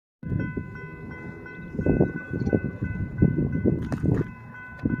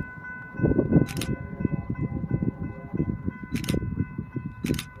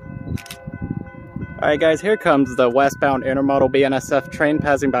Alright guys, here comes the westbound intermodal BNSF train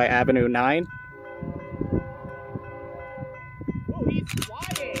passing by Avenue 9. Oh, he's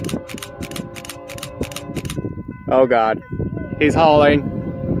flying! Oh god, he's hauling.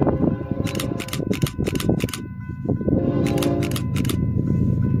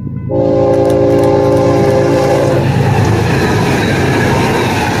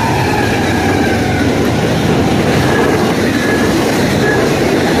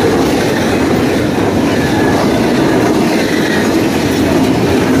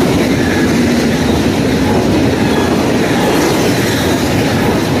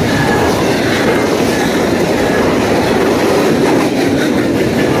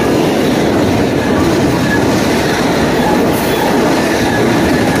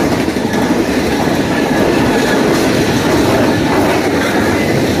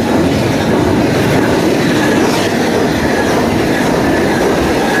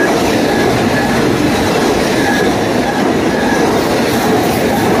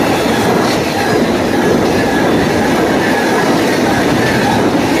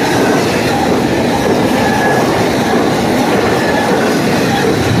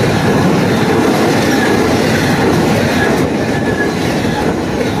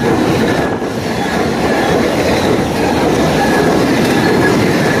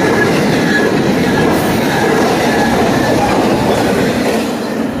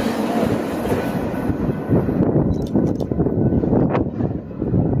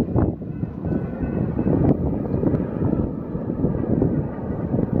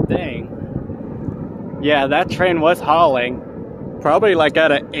 Dang. Yeah, that train was hauling. Probably like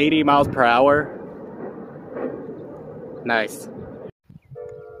at 80 miles per hour. Nice.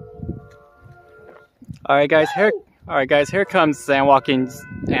 Alright guys, here comes San Joaquin's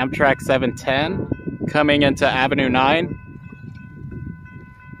Amtrak 710 coming into Avenue 9.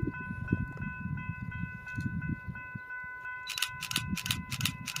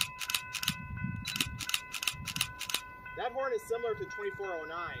 That horn is similar to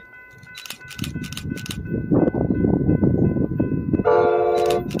 2409.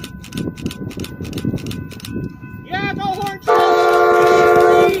 Yeah, go horn!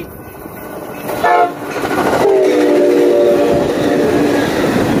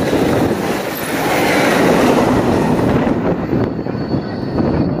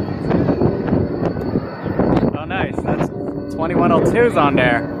 Oh nice, that's 2102's on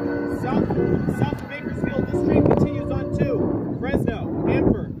there. South of Bakersfield, this train continues on to Fresno,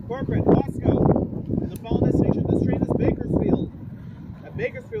 Hanford, Corcoran, Wasco. And the final destination of this train is Bakersfield. At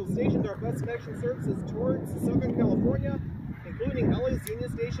Bakersfield, stations are bus connection services towards Southern California, including LA's Union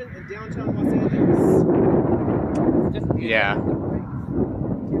Station and downtown Los Angeles. Yeah.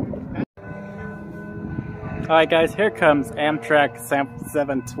 Alright guys, here comes Amtrak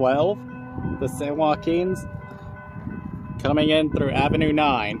 712, the San Joaquins, coming in through Avenue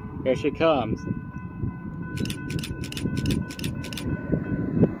 9. Here she comes.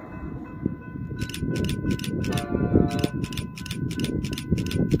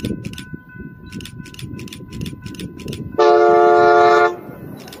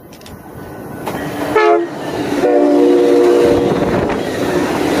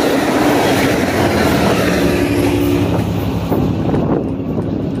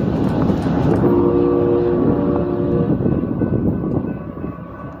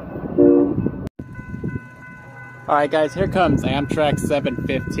 Alright guys, here comes Amtrak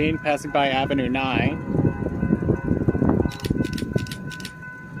 715 passing by Avenue 9.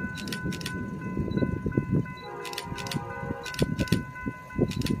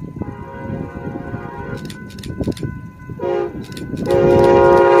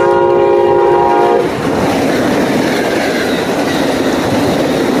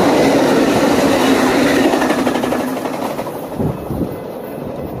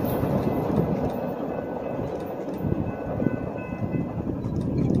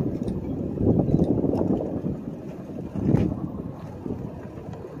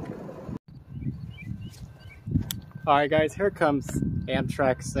 Alright guys, here comes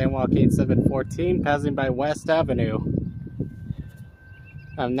Amtrak San Joaquin 714 passing by West Avenue.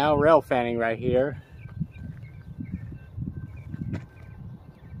 I'm now rail fanning right here.